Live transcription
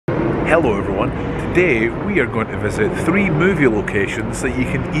Hello everyone, today we are going to visit 3 movie locations that you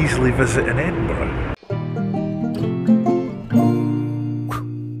can easily visit in Edinburgh.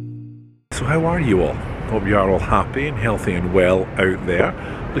 So how are you all? Hope you are all happy and healthy and well out there.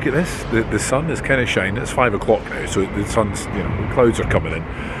 Look at this, the sun is kind of shining. It's 5 o'clock now, so the sun's, you know, the clouds are coming in.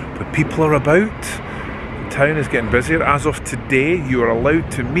 But people are about, the town is getting busier. As of today, you are allowed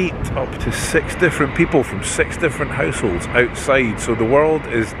to meet up to 6 different people from 6 different households outside. So the world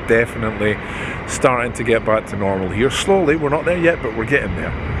is definitely starting to get back to normal here. Slowly, we're not there yet, but we're getting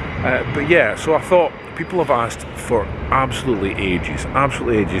there. But yeah, so I thought, people have asked for absolutely ages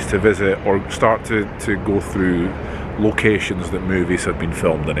to visit or start to go through locations that movies have been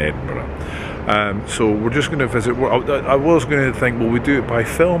filmed in Edinburgh. So we're just going to visit. I was going to think, will we do it by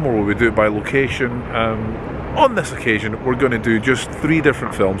film or will we do it by location? On this occasion, we're going to do just 3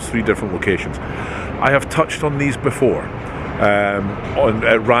 different films, 3 different locations. I have touched on these before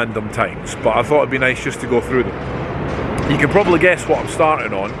at random times, but I thought it'd be nice just to go through them. You can probably guess what I'm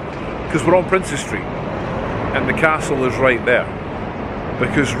starting on, because we're on Princes Street and the castle is right there,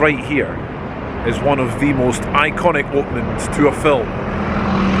 because right here is one of the most iconic openings to a film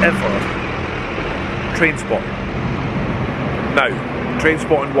ever. Trainspotting. Now,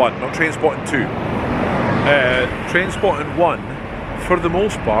 Trainspotting 1, not Trainspotting 2. Trainspotting 1, for the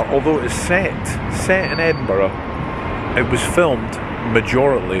most part, although it is set in Edinburgh, it was filmed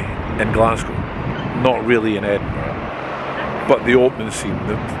majority in Glasgow, not really in Edinburgh. But the opening scene,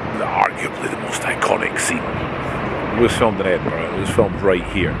 arguably the most iconic scene, was filmed in Edinburgh. It was filmed right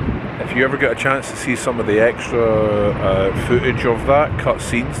here. If you ever get a chance to see some of the extra footage of that, cut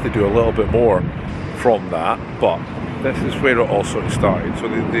scenes, they do a little bit more from that, but this is where it all sort of started. So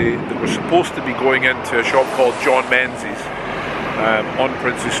they were supposed to be going into a shop called John Menzies on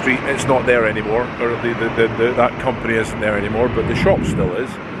Princes Street. It's not there anymore, or that company isn't there anymore, but the shop still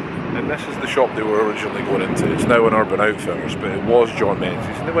is. And this is the shop they were originally going into. It's now an Urban Outfitters, but it was John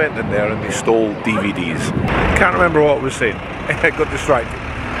Menzies. And they went in there and they stole DVDs. Can't remember what I was saying. I got distracted.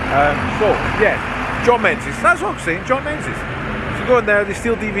 So, yeah, John Menzies. That's what I'm saying, John Menzies. So go in there, they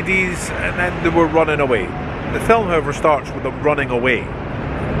steal DVDs, and then they were running away. The film, however, starts with them running away.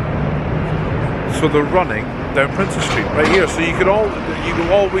 So they're running down Princes Street, right here. So you can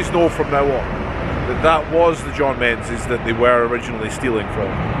always know from now on that was the John Menzies that they were originally stealing from.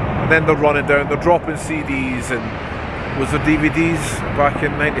 And then they're running down, they're dropping CDs, and was there DVDs back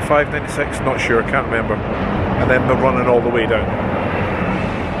in 95, 96? Not sure, can't remember. And then they're running all the way down.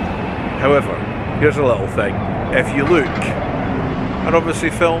 However, here's a little thing. If you look, and obviously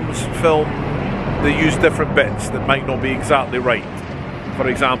films they use different bits that might not be exactly right. For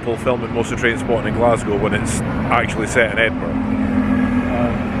example, filming most of Trainspotting in Glasgow when it's actually set in Edinburgh.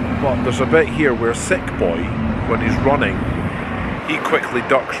 But there's a bit here where Sick Boy, when he's running, he quickly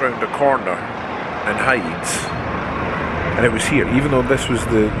ducks round a corner and hides. And it was here, even though this was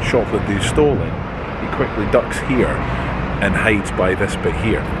the shop that they've stolen, he quickly ducks here and hides by this bit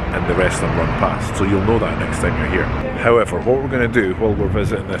here, and the rest of them run past. So you'll know that next time you're here. However, what we're going to do while we're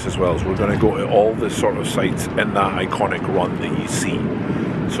visiting this as well is we're going to go to all the sort of sites in that iconic run that you see.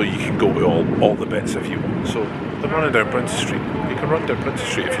 So you can go to all the bits if you want. So they're running down Princes Street. You can run down Princes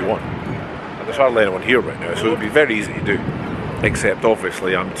Street if you want. And there's hardly anyone here right now, so it would be very easy to do. Except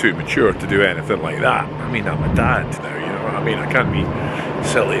obviously I'm too mature to do anything like that. I mean, I'm a dad now, you know what I mean? I can't be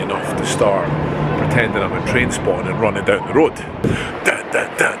silly enough to start pretending I'm a Trainspotting and running down the road.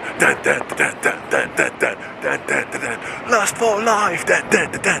 Last for life.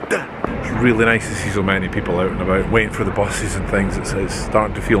 It's really nice to see so many people out and about waiting for the buses and things. It's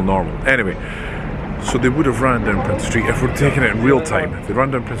starting to feel normal. Anyway, so they would have ran down Princes Street if we're taking it in real time. They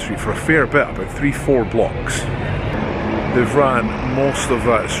ran down Princes Street for a fair bit, about 3-4 blocks. They've ran most of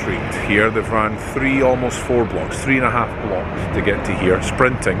that street here. They've ran almost 4 blocks, 3.5 blocks to get to here,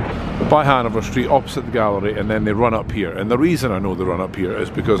 sprinting by Hanover Street opposite the gallery, and then they run up here. And the reason I know they run up here is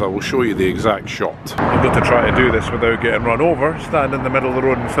because I will show you the exact shot. I'm going to try to do this without getting run over, stand in the middle of the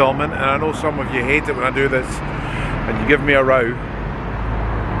road and filming. And I know some of you hate it when I do this and you give me a row,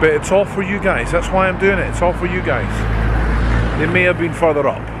 but it's all for you guys. That's why I'm doing it. It's all for you guys. They may have been further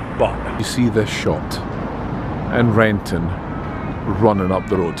up, but you see this shot. And Renton running up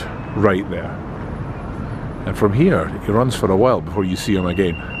the road, right there. And from here, he runs for a while before you see him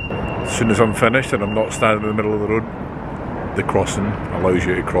again. As soon as I'm finished and I'm not standing in the middle of the road, the crossing allows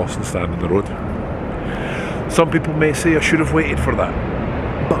you to cross and stand in the road. Some people may say I should have waited for that,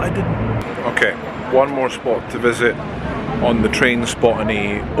 but I didn't. Okay, one more spot to visit on the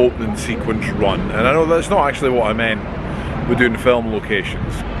Trainspotting opening sequence run. And I know that's not actually what I meant with doing film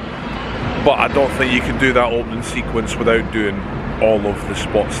locations. But I don't think you can do that opening sequence without doing all of the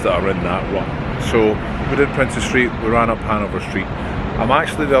spots that are in that run. So we did Princess Street, we ran up Hanover Street. I'm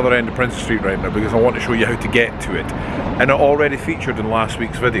actually at the other end of Princess Street right now because I want to show you how to get to it. And it already featured in last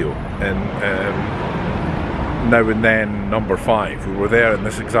week's video in Now and Then number 5. We were there in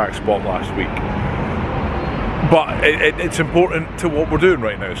this exact spot last week. But it's important to what we're doing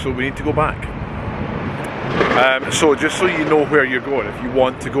right now, so we need to go back. So just so you know where you're going, if you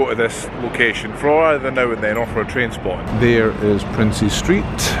want to go to this location for either Now and Then or for a train spotting. There is Princes Street,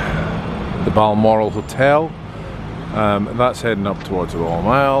 the Balmoral Hotel. That's heading up towards the Royal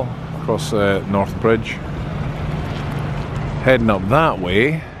Mile, across North Bridge. Heading up that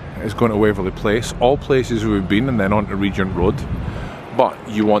way is going to Waverley Place, all places we've been, and then on to Regent Road. But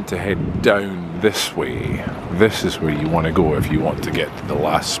you want to head down this way. This is where you want to go if you want to get to the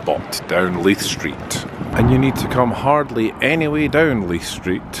last spot, down Leith Street. And you need to come hardly any way down Leith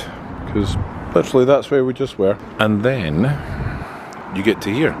Street, because literally that's where we just were. And then you get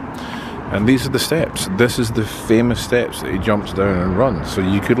to here. And these are the steps. This is the famous steps that he jumps down and runs. So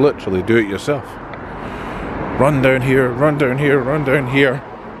you could literally do it yourself. Run down here, run down here, run down here.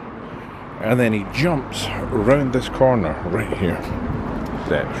 And then he jumps around this corner right here.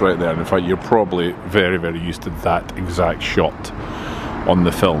 Steps right there. And in fact, you're probably very, very used to that exact shot on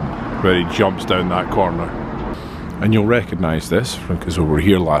the film, where he jumps down that corner. And you'll recognise this because we were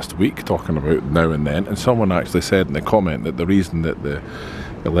here last week talking about Now and Then, and someone actually said in the comment that the reason that the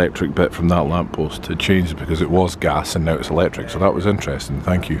electric bit from that lamppost had changed because it was gas and now it's electric. So that was interesting.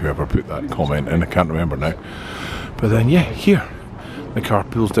 Thank you whoever put that comment in. I can't remember now. But then yeah, here the car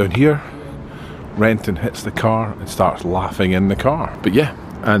pulls down here, Renton hits the car and starts laughing in the car. But yeah,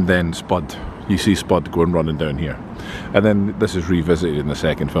 and then Spud, you see Spud going running down here. And then this is revisited in the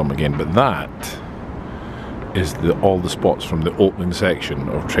second film again, but that is all the spots from the opening section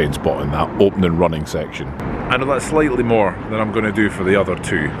of Trainspotting, that opening running section. I know that's slightly more than I'm going to do for the other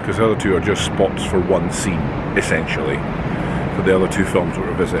two, because the other two are just spots for one scene, essentially, for the other two films that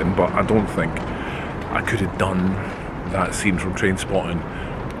we're visiting, but I don't think I could have done that scene from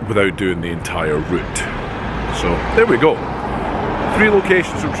Trainspotting without doing the entire route. So, there we go. 3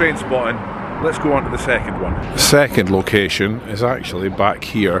 locations from Trainspotting. Let's go on to the second one. The second location is actually back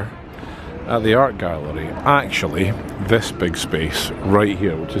here at the art gallery. Actually, this big space right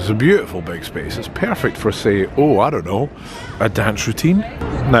here, which is a beautiful big space. It's perfect for, say, oh, I don't know, a dance routine.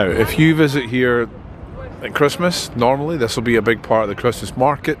 Now, if you visit here at Christmas, normally this will be a big part of the Christmas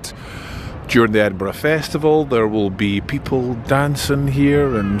market. During the Edinburgh Festival, there will be people dancing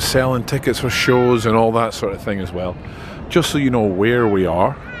here and selling tickets for shows and all that sort of thing as well. Just so you know where we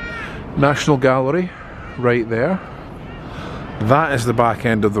are. National Gallery, right there. That is the back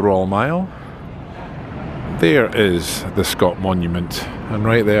end of the Royal Mile. There is the Scott Monument, and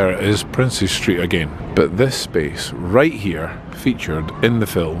right there is Princes Street again. But this space right here featured in the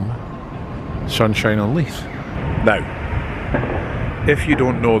film Sunshine on Leith. Now, if you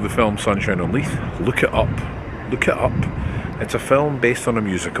don't know the film Sunshine on Leith, look it up. Look it up. It's a film based on a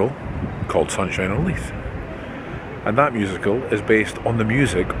musical called Sunshine on Leith. And that musical is based on the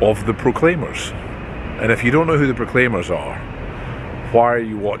music of the Proclaimers. And if you don't know who the Proclaimers are, why are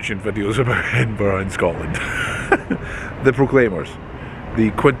you watching videos about Edinburgh in Scotland? The Proclaimers,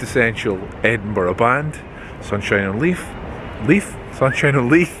 the quintessential Edinburgh band, Sunshine on Leith, Sunshine on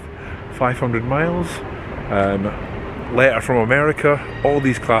Leith, 500 Miles, Letter from America, all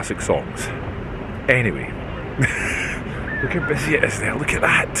these classic songs. Anyway, look how busy it is there, look at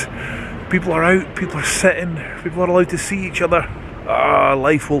that. People are out, people are sitting, people are allowed to see each other. Ah,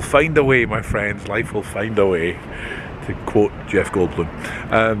 life will find a way, my friends, life will find a way. To quote Jeff Goldblum.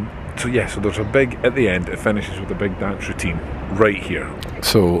 So yeah, so there's a big, at the end, it finishes with a big dance routine right here.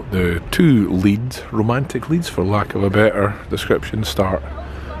 So the 2 leads, romantic leads for lack of a better description, start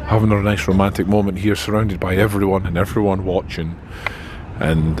having a nice romantic moment here, surrounded by everyone and everyone watching.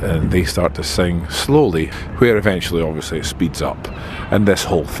 And they start to sing slowly, where eventually obviously it speeds up, and this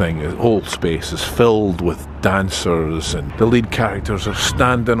whole thing, the whole space is filled with dancers, and the lead characters are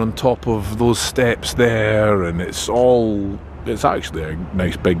standing on top of those steps there, and it's actually a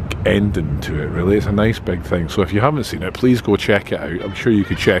nice big ending to it, really. It's a nice big thing. So if you haven't seen it, please go check it out. I'm sure you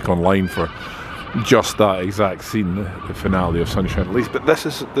could check online for just that exact scene, the finale of Sunshine on Leith. But this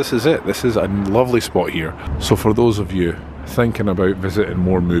is it. This is a lovely spot here. So for those of you thinking about visiting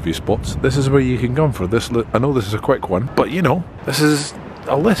more movie spots, this is where you can come for this. I know this is a quick one, but you know, this is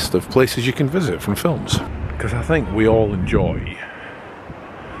a list of places you can visit from films. Because I think we all enjoy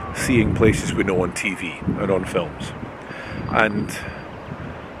seeing places we know on TV and on films. And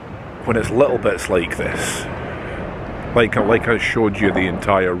when it's little bits like this, like I showed you the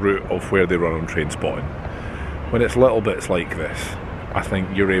entire route of where they run on Trainspotting, when it's little bits like this, I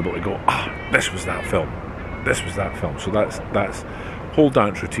think you're able to go, ah, this was that film. This was that film. So that's whole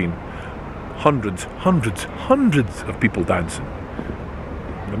dance routine. Hundreds of people dancing.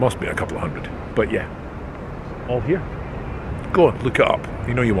 There must be a couple of hundred. But yeah, all here. Go on, look it up.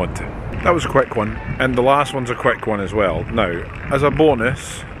 You know you want to. That was a quick one. And the last one's a quick one as well. Now, as a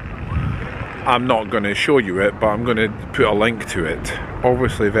bonus, I'm not going to show you it, but I'm going to put a link to it.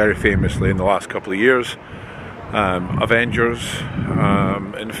 Obviously, very famously in the last couple of years, Avengers,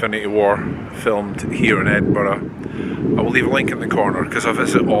 Infinity War, filmed here in Edinburgh. I will leave a link in the corner because I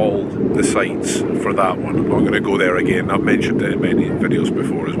visit all the sites for that one. I'm not going to go there again. I've mentioned it in many videos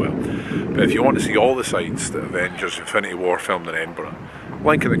before as well. But if you want to see all the sites that Avengers, Infinity War filmed in Edinburgh,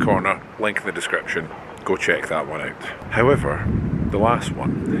 link in the corner, link in the description. Go check that one out. However, the last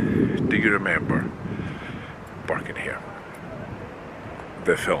one, do you remember Burke and Hare?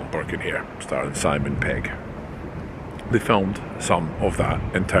 The film Burke and Hare, starring Simon Pegg. They filmed some of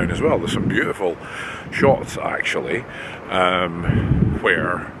that in town as well. There's some beautiful shots actually,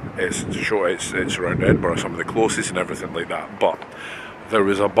 where it's around Edinburgh, some of the closest and everything like that. But there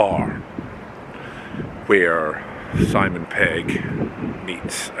was a bar where Simon Pegg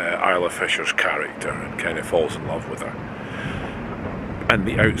meets Isla Fisher's character and kind of falls in love with her. And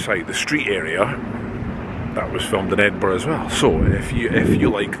the outside, the street area, that was filmed in Edinburgh as well. So if you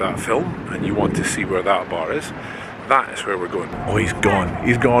like that film and you want to see where that bar is, that is where we're going. Oh, he's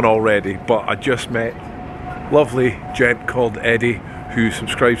gone already. But I just met a lovely gent called Eddie who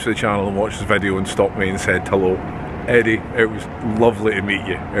subscribes to the channel and watched the video and stopped me and said hello. Eddie, it was lovely to meet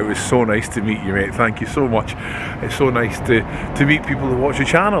you. It was so nice to meet you, mate. Thank you so much. It's so nice to meet people who watch the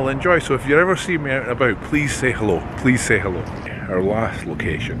channel and enjoy. So if you ever see me out and about, please say hello. Please say hello. Our last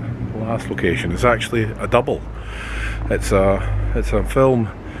location is actually a double. It's a film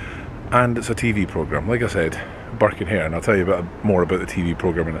and it's a TV programme. Like I said, Burke and Hare, and I'll tell you a bit more about the TV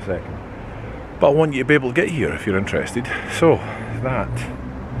programme in a second. But I want you to be able to get here if you're interested. So that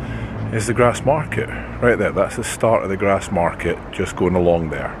is the grass market right there. That's the start of the grass market, just going along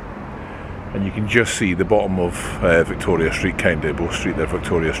there, and you can just see the bottom of Victoria Street, kind of Bow Street there,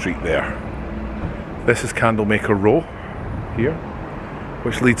 Victoria Street there. This is Candlemaker Row here,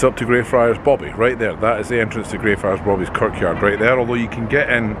 which leads up to Greyfriars Bobby right there. That is the entrance to Greyfriars Bobby's Kirkyard right there, although you can get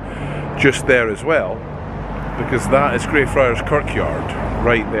in just there as well, because that is Greyfriars Kirkyard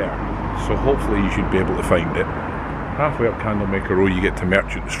right there. So hopefully you should be able to find it. Halfway up Candlemaker Row you get to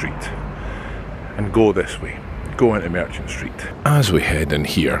Merchant Street, and go this way, go into Merchant Street. As we head in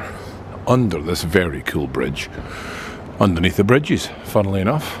here, under this very cool bridge, underneath the bridges, funnily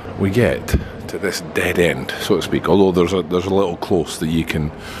enough, we get to this dead end, so to speak, although there's a little close that you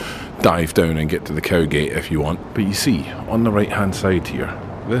can dive down and get to the Cowgate if you want. But you see, on the right hand side here,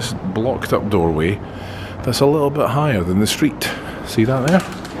 this blocked up doorway that's a little bit higher than the street. See that there?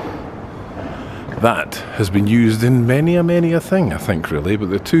 That has been used in many a thing, I think, really, but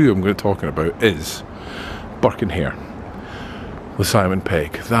the two I'm going to be talking about is Burke and Hare with Simon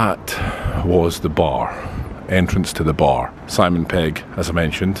Pegg. That was the bar, entrance to the bar. Simon Pegg, as I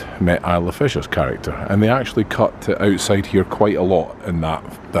mentioned, met Isla Fisher's character, and they actually cut to outside here quite a lot in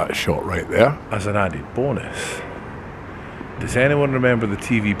that shot right there. As an added bonus, does anyone remember the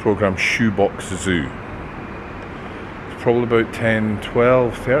TV programme Shoebox Zoo? Probably about 10,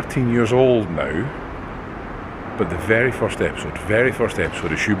 12, 13 years old now, but the very first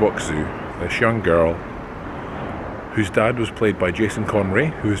episode of Shoebox Zoo, this young girl whose dad was played by Jason Connery,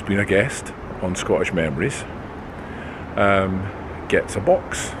 who has been a guest on Scottish Memories, gets a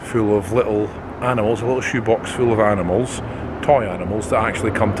box full of little animals, a little shoebox full of animals, toy animals that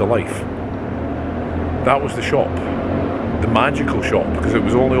actually come to life. That was the shop, the magical shop, because it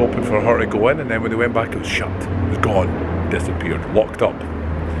was only open for her to go in, and then when they went back it was shut, it was gone. Disappeared, locked up.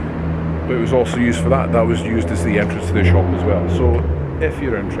 But it was also used for that. That was used as the entrance to the shop as well. So if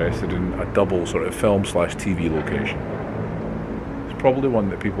you're interested in a double sort of film / TV location, it's probably one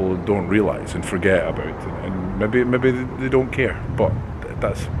that people don't realise and forget about, and maybe they don't care, but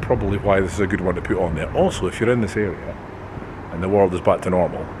that's probably why this is a good one to put on there. Also, if you're in this area and the world is back to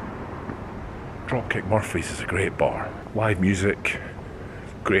normal, Dropkick Murphy's is a great bar. Live music,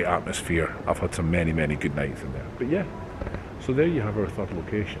 great atmosphere. I've had some many good nights in there. But yeah, so there you have our third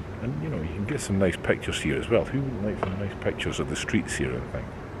location, and you know, you can get some nice pictures here as well. Who wouldn't like some nice pictures of the streets here and things?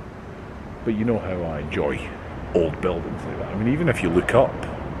 But you know how I enjoy old buildings like that. I mean, even if you look up,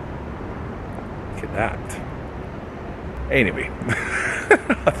 look at that. Anyway,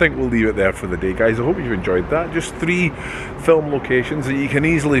 I think we'll leave it there for the day, guys. I hope you've enjoyed that. Just 3 film locations that you can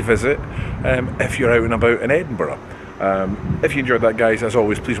easily visit if you're out and about in Edinburgh. If you enjoyed that, guys, as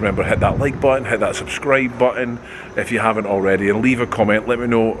always, please remember, hit that like button, hit that subscribe button if you haven't already, and leave a comment. Let me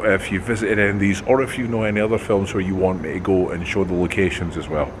know if you've visited any of these, or if you know any other films where you want me to go and show the locations as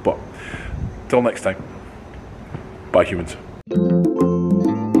well. But till next time, bye humans.